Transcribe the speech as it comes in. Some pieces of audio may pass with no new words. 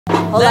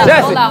Hold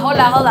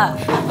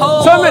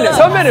on.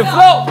 선배님,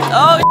 flow.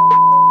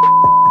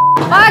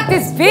 Fuck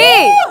this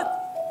beat.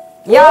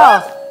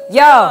 Yo.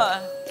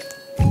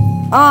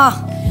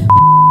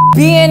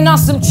 Being on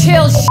some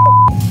chill shit.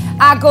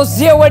 I go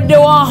 0 to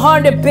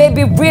 100,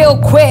 baby, real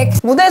quick.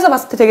 무대에서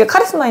봤을 때 되게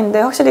카리스마인데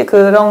확실히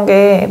그런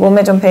게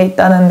몸에 좀 배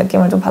있다는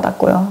느낌을 좀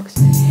받았고요.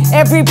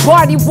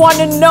 Everybody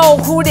wanna know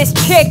who this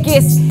chick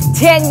is.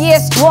 10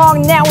 years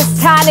strong, now it's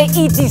time to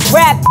eat these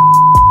rap.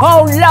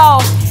 Oh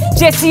Lord,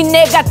 Jesse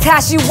내가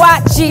다시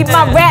왔지.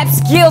 My rap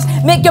skills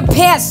make your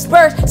pants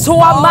spurt, so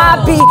I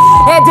might be.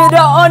 애들은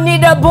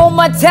언니를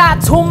보면 다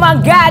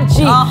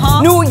도망가지.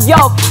 New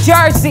York,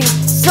 Jersey,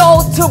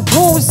 Seoul to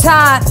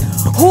Busan.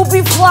 Who be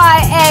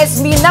fly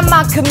as me?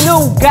 나만큼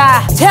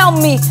누가? Tell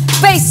me,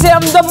 face it,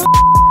 I'm the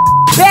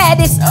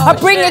baddest. I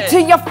bring it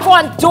to your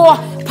front door.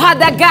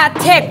 바다가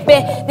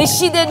택배. 내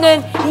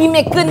시대는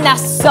이미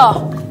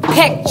끝났어.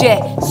 백제,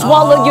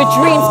 swallow your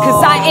dreams,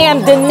 cause I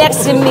am the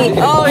next in me.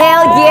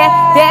 Hell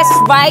yeah, that's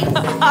right.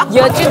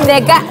 요즘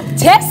내가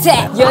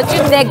대세.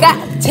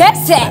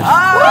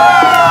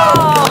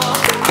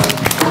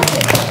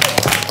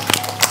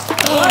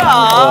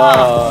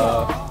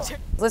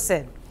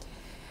 Listen.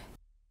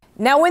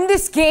 Now in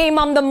this game,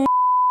 I'm the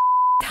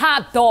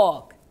top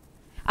dog.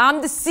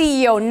 I'm the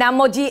CEO.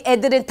 나머지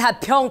애들은 다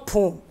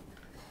병풍.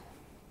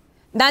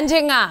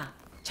 난쟁아,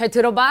 잘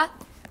들어봐.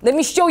 Let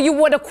me show you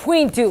what a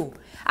queen do.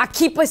 I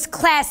keep us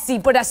classy,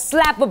 but I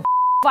slap a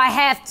if I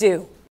have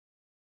to.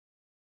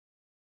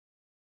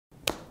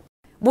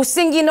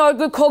 못생긴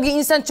얼굴 거기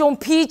인상 좀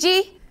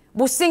피지?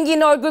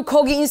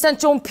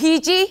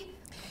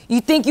 You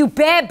think you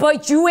bad,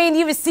 but you ain't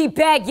even see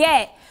bad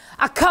yet.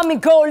 I come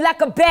and go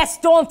like a bad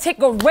storm,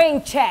 take a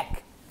rain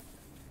check.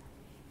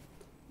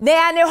 내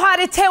안에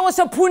화를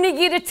태워서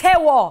분위기를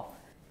태워.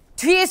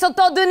 뒤에서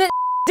떠드는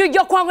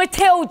역광을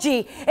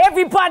태우지.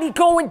 Everybody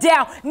going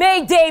down.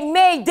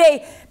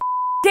 Mayday.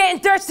 Getting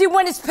thirsty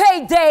when it's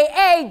payday.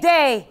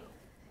 A-day.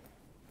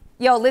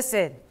 Yo,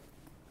 listen.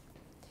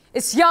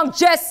 It's young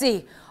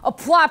Jesse.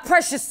 Apply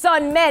pressure,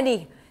 son,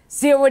 many.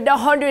 0 to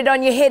 100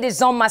 on your head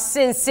is on my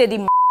Sin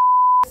City.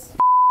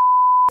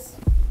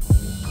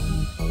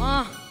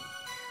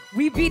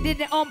 We beat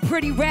it on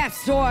pretty rap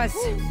stores.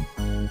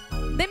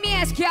 Let me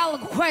ask y'all a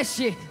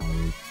question.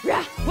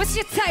 What's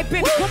your type,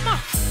 baby? Come on.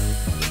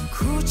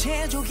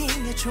 구체적인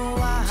게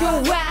좋아.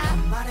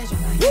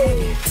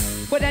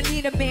 But I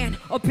need a man,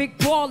 a big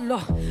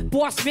baller.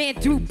 Boss man,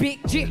 do big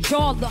jig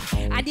dollar.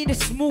 I need a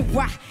smooth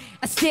rock,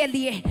 a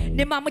stallion.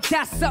 내 맘을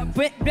땄어,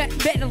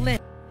 Ritalin.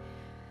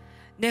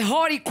 내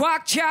허리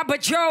꽉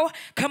잡아줘.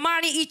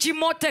 가만히 있지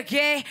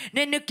못하게.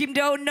 내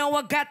느낌도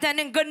너와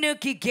같다는 걸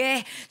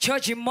느끼게.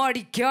 젖은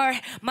머릿결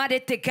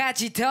마를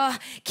때까지 더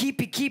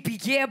깊이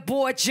yeah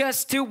boy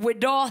just do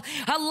it all.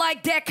 I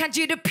like that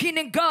간지를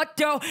피는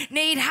것도.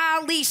 내일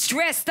highly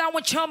stressed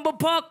나와 전부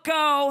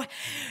벗고.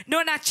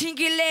 넌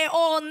아침길래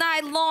all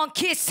night long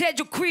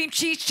키스해줘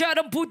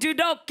크림치즈처럼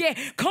부드럽게.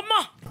 Come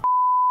on.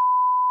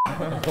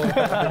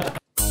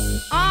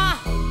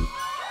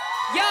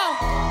 Yo,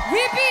 we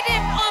beat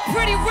him on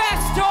pretty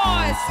rap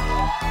stars.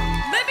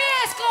 Let me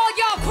ask all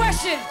y'all a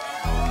question.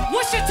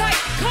 What's your type?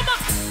 Come on.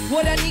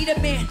 What I need a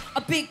man, a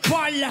big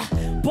baller.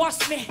 Boss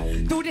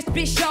man, do this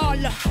bitch all.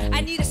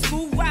 I need a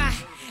smooth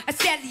ride, a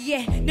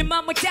stallion. 내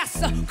맘을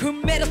땄어, 그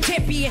metal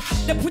champion.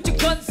 Now put your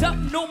guns up,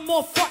 no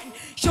more frontin'.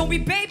 Show me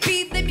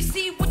baby, let me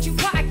see what you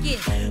pocket.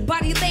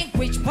 Body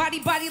language, body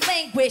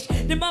language.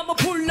 내 맘을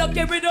pull up,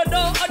 get rid of the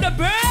other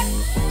bird.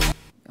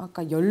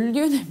 아까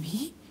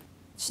연륜의미?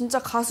 진짜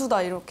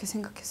가수다 이렇게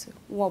생각했어요.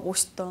 와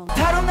멋있다.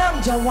 다른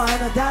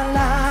남자와는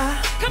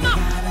달라. 내가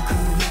그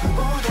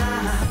누구보다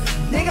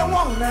내가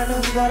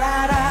원하는 걸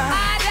알아.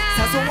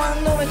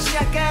 사소한 놈의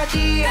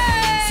취향까지.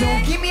 So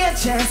give me a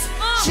chance.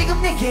 지금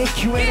내게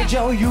기회를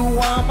줘. You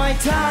are my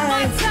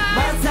time.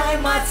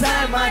 My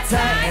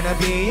time. And I'll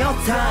be your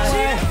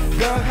time.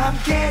 girl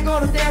함께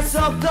걸은 dance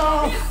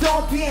up도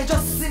또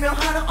피해줬으면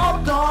하는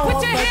업도.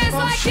 Put your hands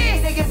like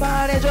this. 내게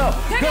말해줘.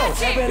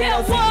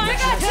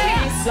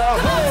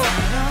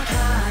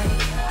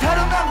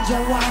 다른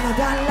남자와는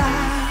달라.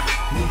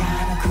 네가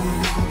하는 그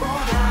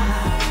누구보다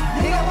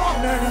네가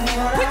원하는 걸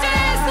알아. Put your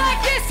hands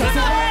like this.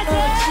 사소한 넌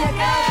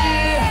취향까지.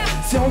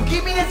 So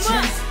give me a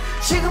chance.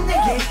 지금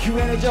내게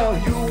기회를 줘.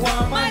 You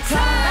are my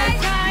time.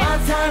 My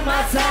time.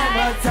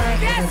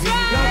 That's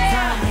right.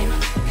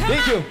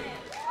 Thank you.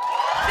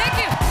 Thank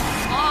you.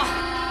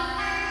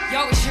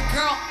 Yo, it's your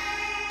girl,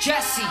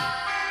 Jessie.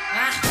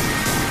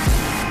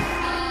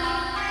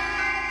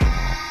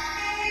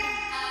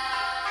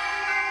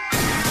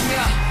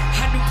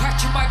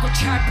 하지 말고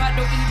잘 봐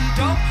너 이리도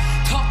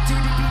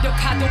턱들이 비도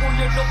가도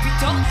올려 높이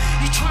더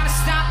You tryna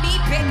stop me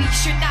baby you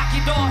should knock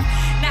it off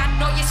난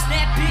너의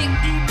snapback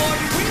네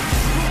머리 위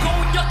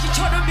무거운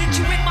역기처럼 hit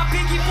you with my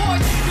biggie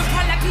voice 너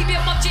발라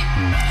비벼 먹지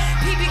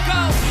비비고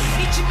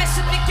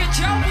요즘에서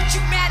느껴져 what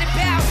you mad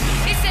about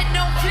It's a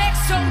no flex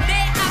so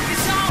내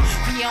앞에서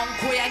귀여운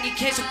고양이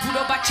계속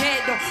불어봐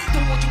쟤도 또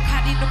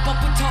오죽하리는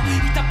법부터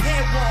일단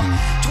배워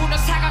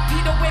조너사가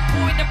필요해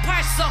보이는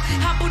발성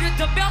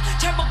아무래도면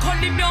잘못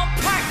걸리면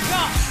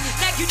팔까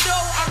Now you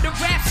know I'm the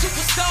rap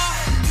superstar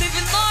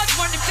Living large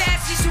running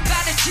fast 이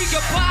순간을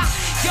즐겨봐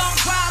Young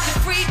wild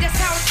and free that's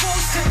how it's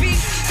supposed to be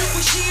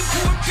눈부신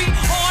불빛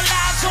all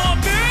eyes on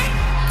me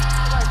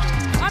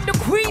I'm the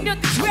queen of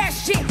the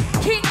trash shit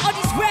King of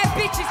these rap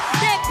bitches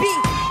That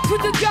beat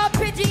두들겨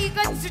패지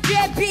이건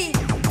수제비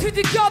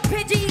두들겨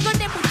패지 이건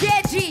내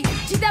무게지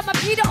지담아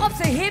필요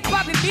없어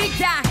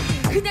힙합입니다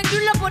그냥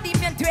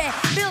눌러버리면 돼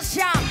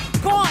밀샵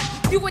gone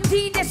You a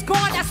D that's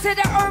gone I said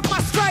I earned my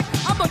stripe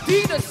I'm a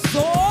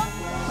dinosaur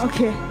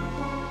Okay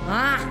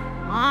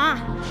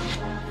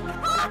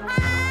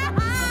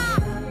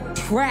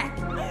Track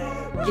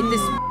Get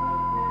this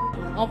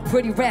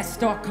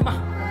언프리랩스타 Come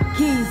on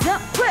Keys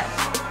up clear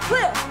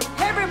clear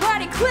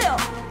Everybody clear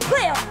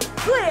clear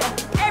clear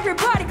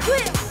Everybody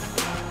clear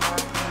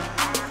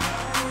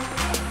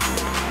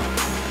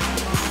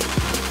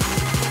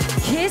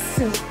Kiss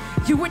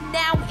You are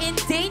now in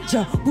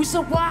danger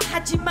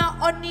무서워하지마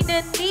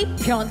언니는 네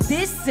편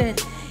Listen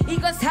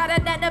이건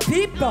살아나는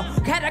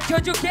비법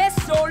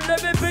가르쳐주겠어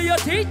Let me be your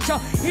teacher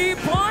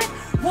이번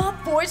One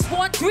voice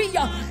one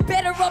trio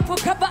Better up for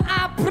cover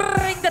I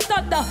bring the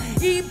thunder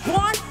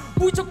이번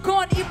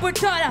무조건 입을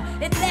닫아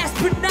And last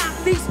but not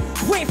least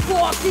wait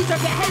for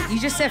기적의 hand You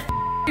just said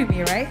to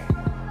me right?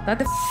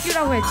 나한테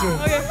F라고 했지?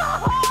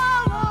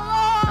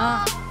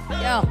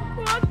 Yo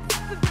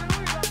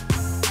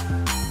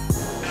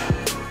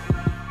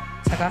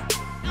잠깐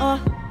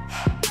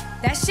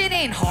That shit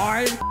ain't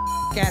hard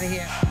Get out of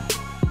here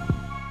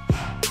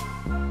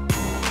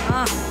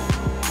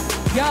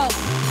Yo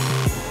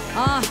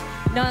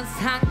넌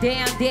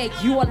상대한데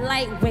You a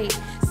lightweight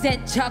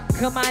센 척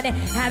그만해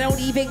I don't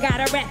even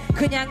gotta rap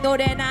그냥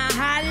노래나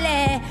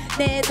할래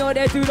내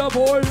노래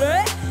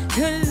들어볼래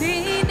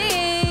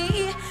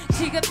들리니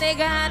지금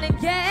내가 하는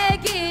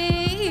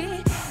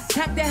얘기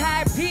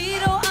상대할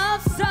필요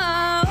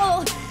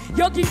없어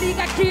여기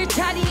네가 길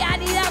자리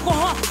아니라고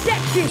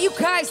You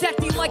guys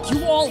acting like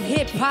you all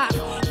hip-hop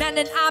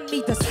나는 안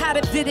믿어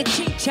사람들의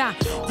칭찬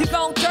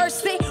뜨거운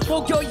Thursday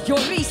목요일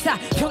요리사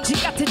병신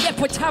같은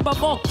래퍼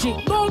잡아먹지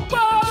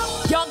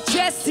영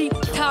제시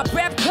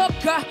탑랩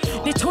컷가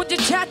내 존재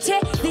자체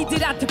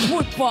니들한테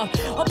불법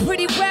I'm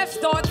pretty rap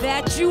star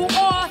that you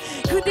are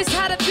근데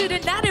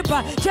사람들은 나를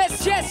봐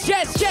Yes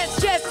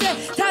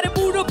다들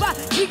물어봐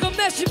지금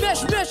몇시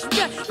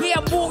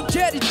Yeah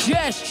문제는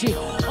제시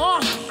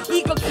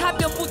이건 가면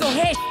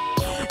무도해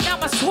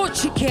나만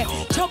솔직해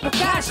전부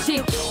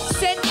가식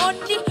센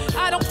언니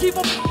I don't give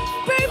a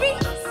baby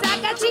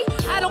싸가지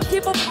I don't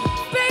give a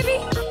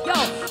baby Yo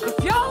if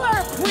y'all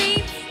are a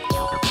queen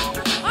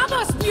I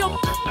must be a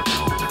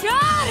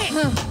got it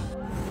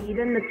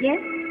이런 느낌?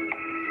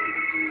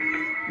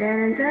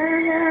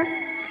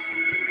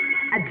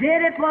 I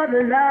did it for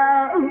the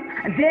love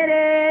I did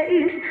it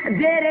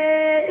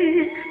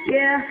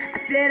Yeah I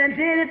said I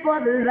did it for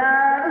the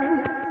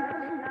love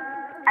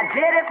I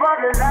did it for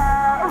the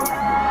love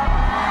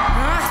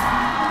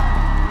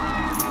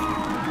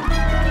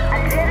I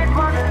did it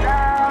for the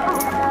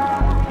love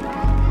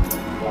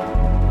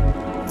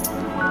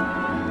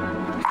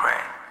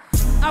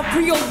I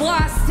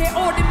realized that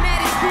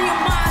automatic being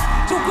mine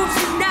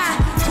조금씩 나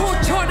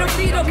저처럼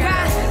밀어가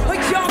A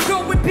young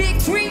girl with big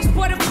dreams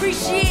but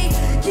appreciate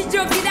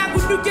기적이라고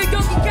느껴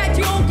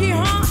여기까지 오기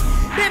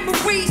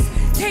Memories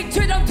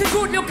택처럼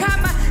되돌려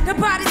감아 나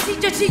발이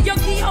찢어지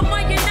여기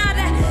엄마의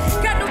나라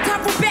Got no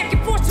time for back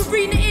and forth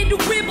arena in the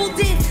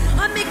Wimbledon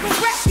I make a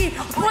racket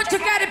once I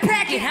got it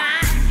pack it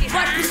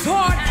Life is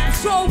hard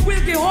so it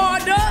will get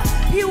harder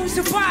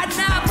비웃어 봐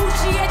나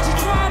무시했지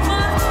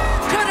drama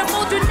저런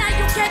모두 나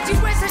욕했지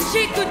왜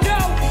사실거도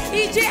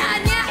이제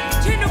아냐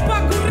채널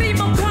바꾸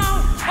리모컨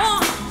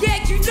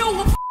Yeah you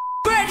know I'm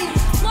ready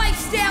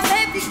Lifestyle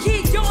heavy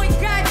kid you ain't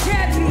got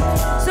heavy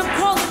Some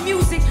call it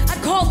music I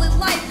call it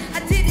life I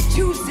didn't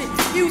choose it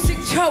music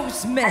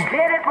chose me I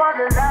did it for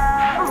the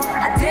love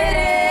I did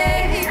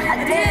it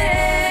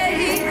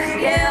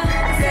Yeah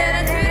I said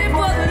I did it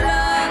for the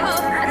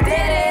love I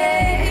did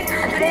it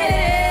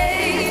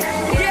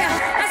Yeah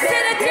I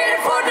said I did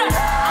it for the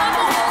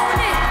I'ma own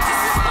it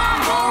This is my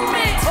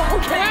moment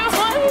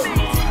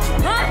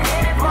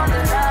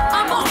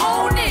I'ma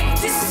own it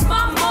This is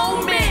my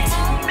moment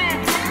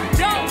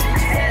Yo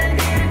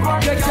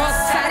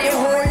 6살에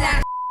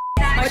홀라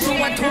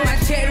말도안 통한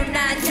채로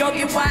난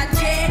여기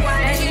왔지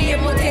난 이해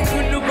못해 그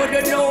누구도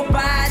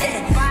nobody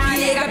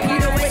이해가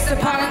필요했어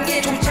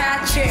방황의 종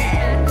자체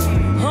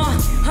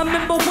I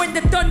remember when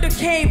the thunder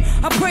came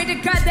I pray to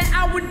God that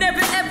I would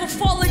never ever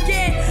fall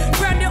again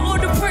Grounded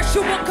under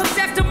pressure what comes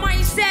after my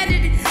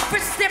insanity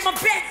Press at my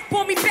back,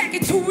 pull me back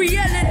into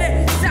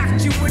reality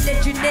싹지워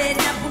내주내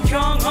나쁜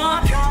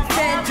경험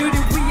팬들이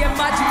위해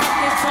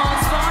마지막에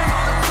선선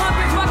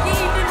화면밖에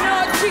있는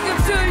너 지금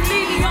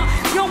들리니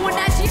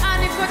영원하지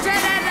않을 거 잘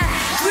알아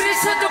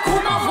그래서 더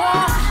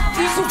고마워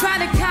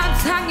순간을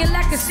감상해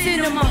like a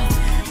cinema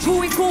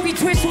주인공이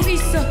될 수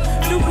있어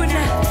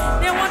누구나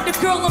They want the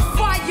girl on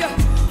fire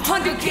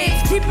 100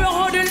 games keep it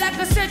harder like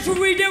a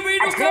century There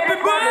ain't no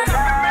coming back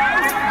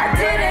I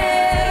did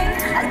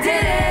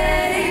it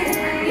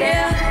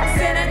yeah I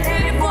said I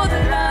did it for the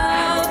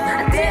love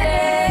I did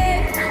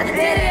it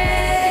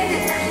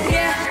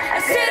yeah I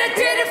said I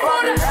did it for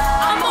the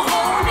I'ma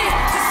own it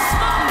this is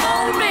my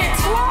moment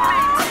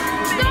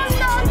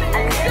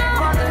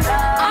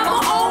I'ma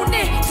own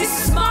it this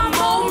is my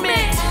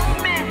moment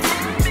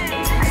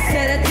I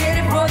said I did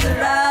it for the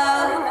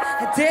love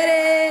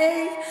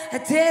I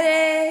did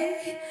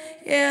it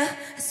yeah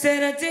I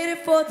said I did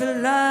it for the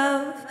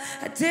love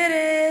I did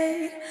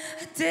it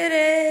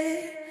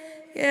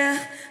yeah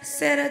I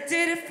said I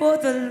did it for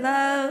the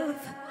love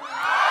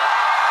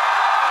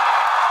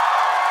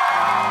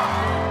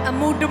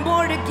아무도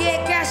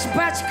모르게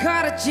가시밭이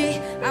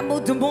걸었지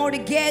아무도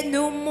모르게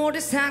눈물을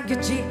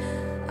삼켰지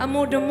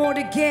아무도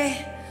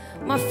모르게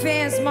My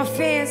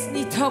fans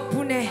네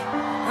덕분에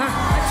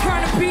I'm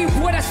trying to be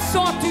what I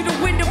saw through the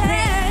window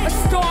pane A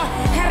star,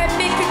 how to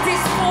make it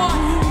this far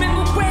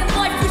Remember when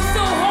life was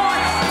so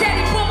hard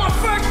Daddy bought my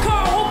first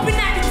car, hoping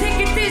I could take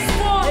it this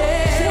far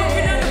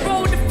Swerving on the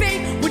road to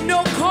fame with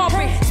no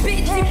carbon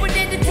Spitting deeper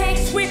than the tank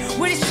swim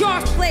with a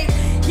sharp blade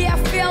Yeah,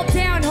 I fell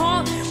down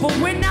hard, but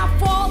when I